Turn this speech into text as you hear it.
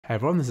Hey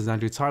everyone, this is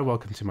Andrew Ty,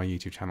 welcome to my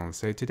YouTube channel.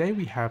 So today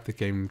we have the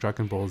game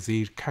Dragonball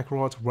Z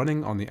Kakarot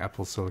running on the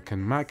Apple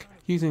Silicon Mac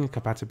using a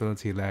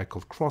compatibility layer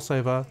called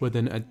CrossOver with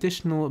an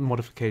additional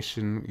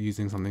modification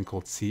using something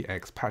called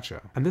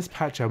CXPatcher. And this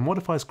patcher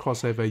modifies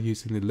CrossOver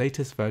using the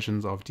latest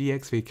versions of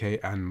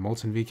DXVK and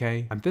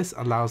MoltenVK, and this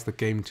allows the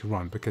game to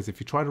run, because if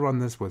you try to run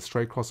this with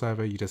straight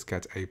CrossOver you just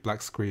get a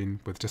black screen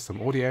with just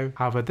some audio.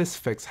 However, this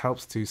fix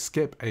helps to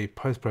skip a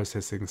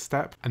post-processing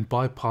step and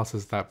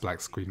bypasses that black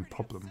screen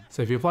problem.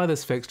 So if you apply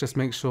this fix, just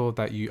make sure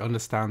that you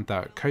understand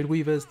that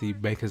Codeweavers, the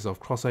makers of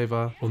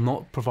CrossOver, will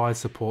not provide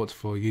support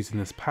for using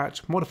this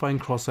patch. Modifying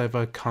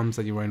CrossOver comes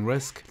at your own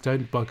risk.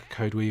 Don't bug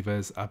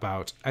Codeweavers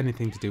about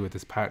anything to do with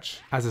this patch,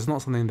 as it's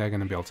not something they're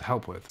going to be able to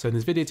help with. So in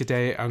this video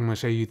today, I'm going to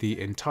show you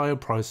the entire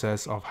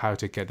process of how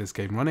to get this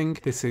game running.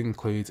 This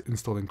includes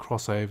installing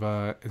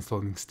CrossOver,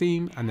 installing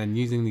Steam, and then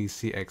using the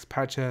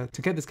CXPatcher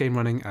to get this game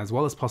running as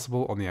well as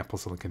possible on the Apple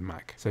Silicon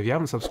Mac. So if you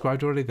haven't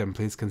subscribed already, then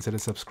please consider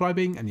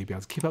subscribing and you'll be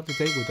able to keep up to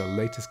date with the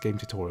latest game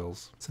tutorials.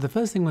 So the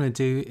first thing I'm going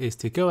to do is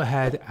to go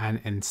ahead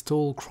and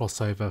install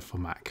CrossOver for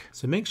Mac.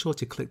 So make sure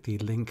to click the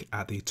link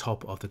at the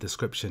top of the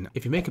description.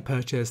 If you make a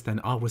purchase,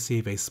 then I'll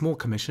receive a small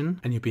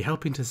commission and you'll be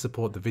helping to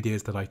support the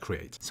videos that I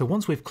create. So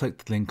once we've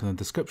clicked the link in the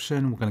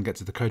description, we're going to get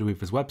to the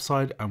Codeweavers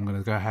website. I'm going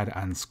to go ahead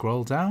and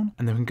scroll down,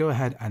 and then we can go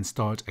ahead and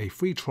start a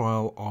free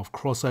trial of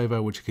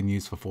CrossOver, which you can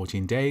use for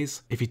 14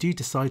 days. If you do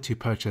decide to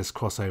purchase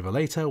CrossOver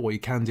later, what you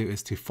can do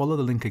is to follow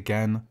the link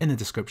again in the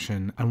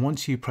description, and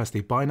once you press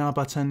the buy now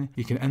button,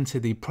 you can enter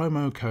the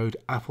promo code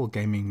Apple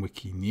Gaming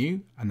Wiki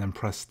New and then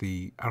press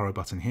the arrow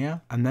button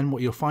here, and then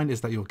what you'll find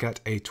is that you'll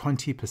get a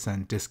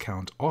 20%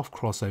 discount off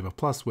CrossOver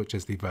Plus, which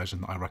is the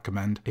version that I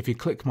recommend. If you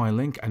click my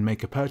link and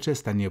make a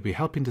purchase, then you'll be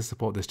helping to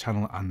support this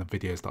channel and the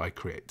videos that I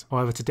create.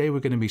 However, today we're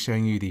going to be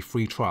showing you the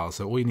free trial,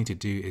 so all you need to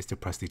do is to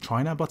press the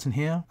try now button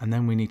here, and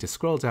then we need to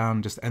scroll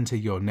down, just enter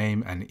your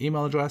name and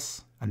email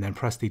address, and then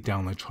press the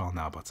download trial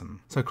now button.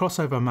 So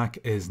CrossOver Mac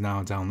is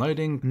now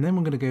downloading, and then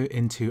we're going to go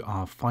into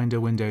our Finder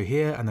window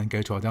here and then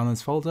go to our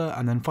downloads folder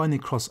and then find the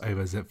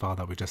CrossOver zip file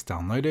that we just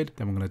downloaded.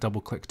 Then we're going to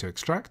double click to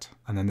extract,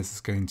 and then this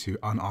is going to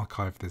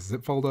unarchive this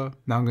zip folder.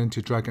 Now I'm going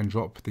to drag and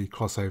drop the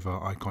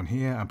CrossOver icon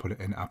here and put it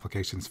in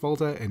applications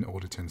folder in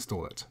order to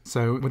install it.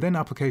 So within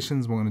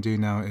applications, what we're going to do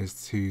now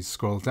is to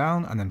scroll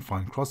down and then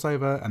find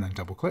CrossOver and then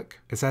double click.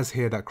 It says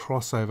here that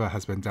CrossOver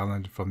has been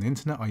downloaded from the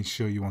internet. Are you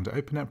sure you want to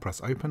open it?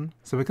 Press open.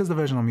 So because the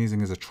version I'm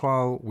using is a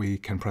trial, we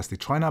can press the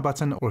try now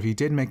button, or if you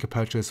did make a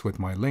purchase with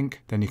my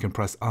link, then you can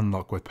press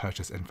unlock with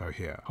purchase info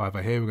here.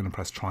 However, here we're going to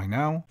press try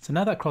now. So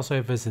now that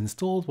CrossOver is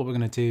installed, what we're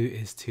going to do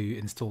is to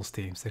install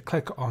Steam. So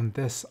click on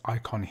this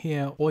icon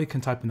here, or you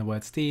can type in the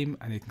word Steam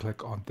and you can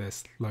click on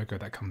this logo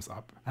that comes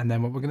up. And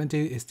then what we're going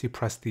to do is to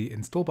press the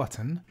install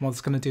button. What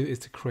it's going to do is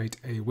to create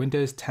a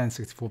Windows 10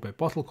 64-bit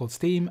bottle called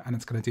Steam, and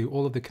it's going to do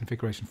all of the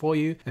configuration for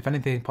you. If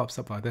anything pops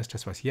up like this,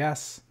 just press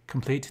yes.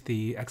 Complete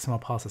the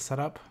XML parser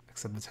setup,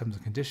 accept the terms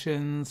and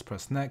conditions,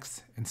 press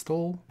next,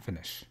 install,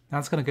 finish. Now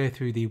it's going to go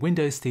through the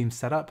Windows Steam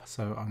setup,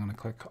 so I'm going to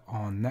click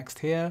on next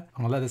here.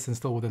 I'm going to let this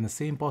install within the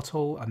Steam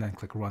bottle and then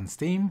click run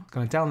Steam. I'm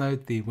going to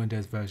download the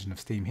Windows version of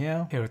Steam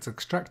here. Here it's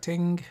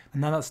extracting,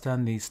 and now that's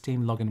done, the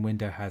Steam login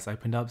window has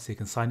opened up, so you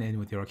can sign in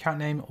with your account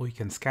name, or you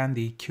can scan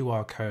the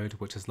QR code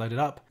which is loaded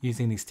up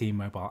using the Steam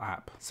mobile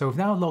app. So we've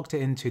now logged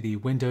it into the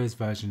Windows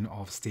version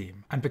of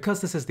Steam. And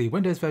because this is the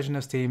Windows version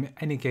of Steam,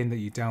 any game that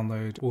you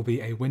download will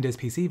be a Windows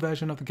PC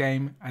version of the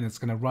game, and it's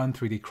going to run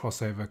through the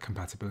CrossOver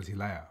compatibility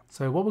layer.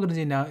 So what we're going to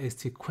do now is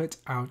to quit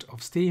out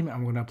of Steam, and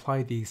we're going to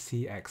apply the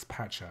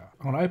CXPatcher.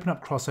 I'm going to open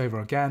up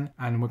CrossOver again,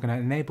 and we're going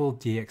to enable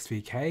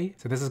DXVK.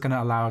 So this is going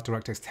to allow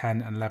DirectX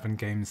 10 and 11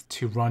 games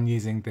to run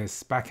using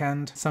this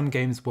backend. Some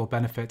games will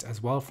benefit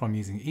as well from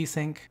using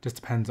eSync. It just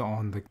depends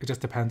on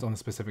the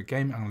specific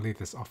game. I'm going to leave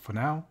this off for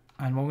now.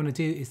 And what we're going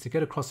to do is to go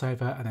to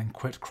CrossOver and then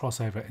quit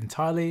CrossOver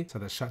entirely, so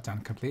that's shut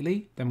down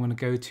completely. Then we're going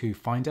to go to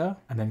Finder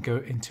and then go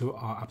into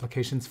our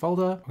applications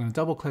folder. We're going to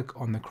double click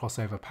on the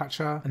CrossOver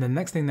patcher. And then the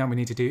next thing that we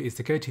need to do is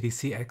to go to the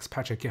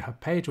CXPatcher GitHub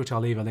page, which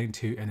I'll leave a link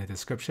to in the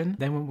description.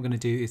 Then what we're going to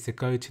do is to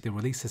go to the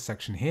releases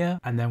section here,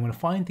 and then we're going to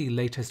find the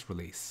latest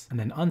release. And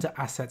then under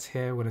assets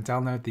here, we're going to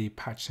download the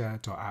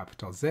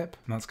patcher.app.zip,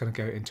 and that's going to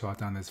go into our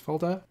downloads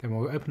folder. Then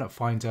we'll open up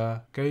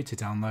Finder, go to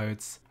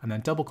downloads, and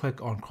then double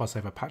click on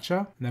CrossOver patcher.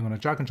 And then we're going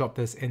to drag and drop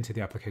this into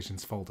the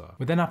applications folder.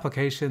 Within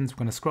applications, we're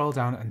going to scroll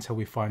down until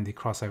we find the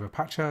CrossOver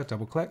patcher,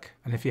 double click.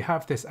 And if you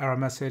have this error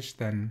message,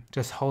 then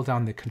just hold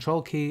down the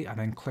control key and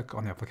then click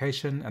on the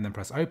application and then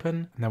press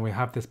open. And then we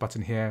have this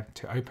button here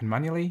to open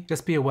manually.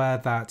 Just be aware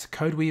that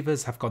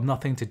Codeweavers have got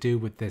nothing to do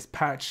with this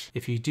patch.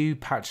 If you do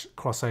patch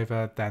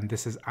CrossOver, then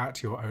this is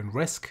at your own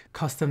risk.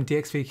 Custom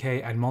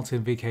DXVK and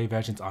MoltenVK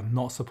versions are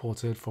not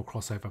supported for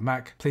CrossOver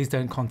Mac. Please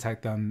don't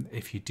contact them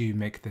if you do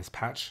make this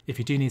patch. If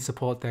you do need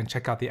support, then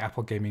check out the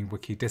Apple Gaming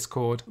Wiki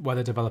Discord where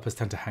the developers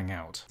tend to hang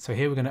out. So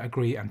here we're going to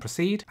agree and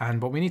proceed. And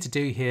what we need to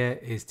do here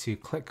is to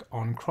click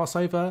on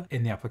CrossOver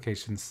in the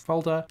applications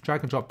folder,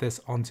 drag and drop this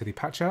onto the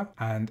patcher.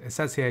 And it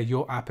says here,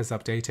 your app is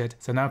updated.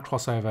 So now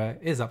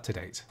CrossOver is up to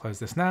date. Close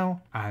this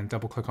now and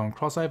double click on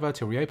CrossOver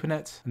to reopen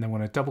it. And then we're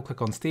going to double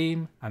click on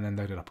Steam and then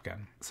load it up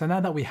again. So now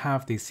that we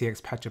have the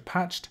CXPatcher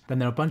patched, then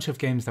there are a bunch of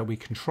games that we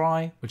can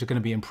try, which are going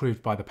to be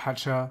improved by the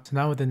patcher. So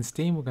now within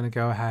Steam, we're going to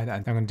go ahead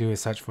and I'm going to do a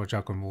search for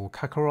Dragonball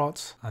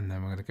Kakarot. And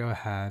then we're going to go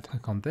ahead,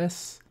 click on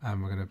this,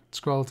 and we're going to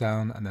scroll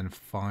down and then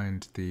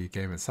find the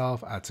game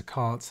itself, add to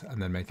cart,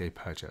 and then make a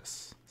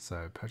purchase.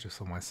 So purchase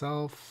for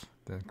myself,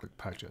 then click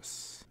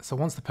purchase. So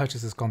once the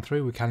purchase has gone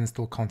through, we can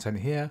install content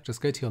here.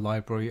 Just go to your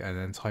library and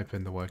then type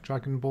in the word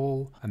Dragon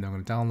Ball, and then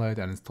I'm going to download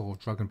and install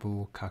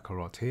Dragonball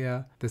Kakarot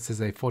here. This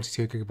is a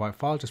 42GB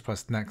file. Just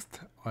press next,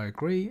 I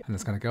agree, and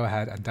it's going to go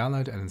ahead and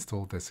download and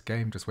install this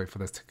game. Just wait for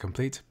this to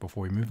complete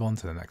before we move on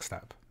to the next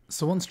step.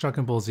 So once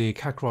Dragon Ball Z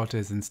Kakarot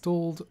is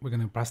installed, we're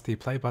going to press the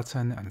play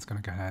button and it's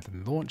going to go ahead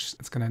and launch.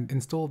 It's going to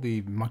install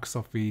the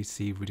Microsoft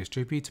VC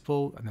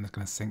redistributable, and then it's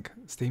going to sync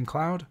Steam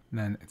Cloud, and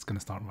then it's going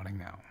to start running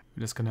now.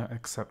 We're just going to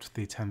accept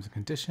the terms and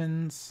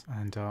conditions,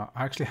 and I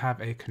actually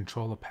have a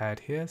controller paired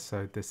here,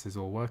 so this is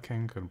all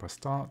working. Going to press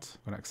start,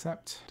 going to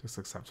accept, just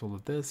accept all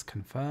of this,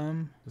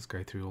 confirm, just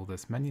go through all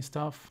this menu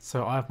stuff.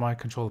 So I have my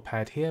controller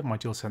paired here, my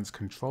DualSense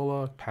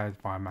controller paired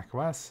via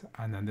macOS,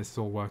 and then this is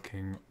all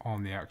working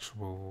on the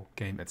actual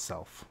game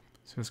itself.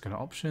 So let's go to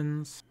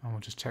options, and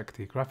we'll just check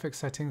the graphics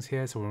settings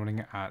here. So we're running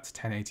it at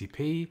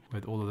 1080p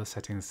with all of the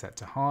settings set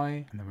to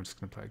high, and then we're just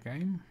going to play a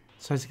game.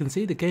 So as you can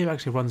see, the game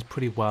actually runs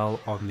pretty well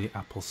on the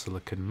Apple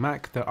Silicon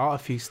Mac. There are a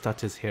few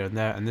stutters here and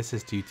there, and this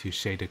is due to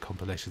shaded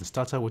compilation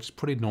stutter, which is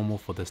pretty normal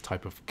for this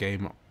type of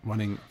game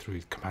running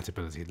through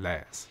compatibility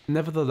layers.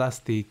 Nevertheless,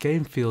 the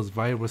game feels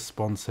very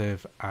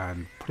responsive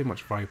and pretty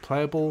much very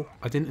playable.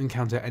 I didn't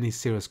encounter any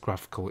serious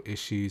graphical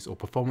issues or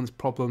performance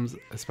problems,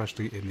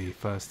 especially in the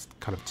first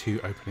kind of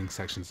 2 opening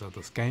sections of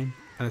this game.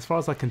 And as far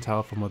as I can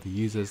tell from other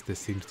users, this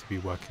seems to be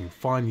working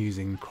fine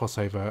using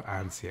CrossOver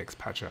and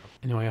CXPatcher.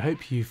 Anyway, I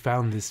hope you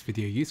found this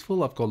video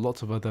useful. I've got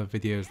lots of other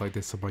videos like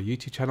this on my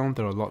YouTube channel.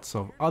 There are lots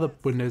of other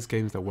Windows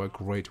games that work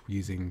great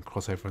using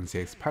CrossOver and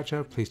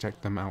CXPatcher. Please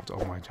check them out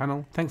on my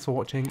channel. Thanks for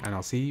watching, and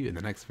I'll see you in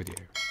the next video.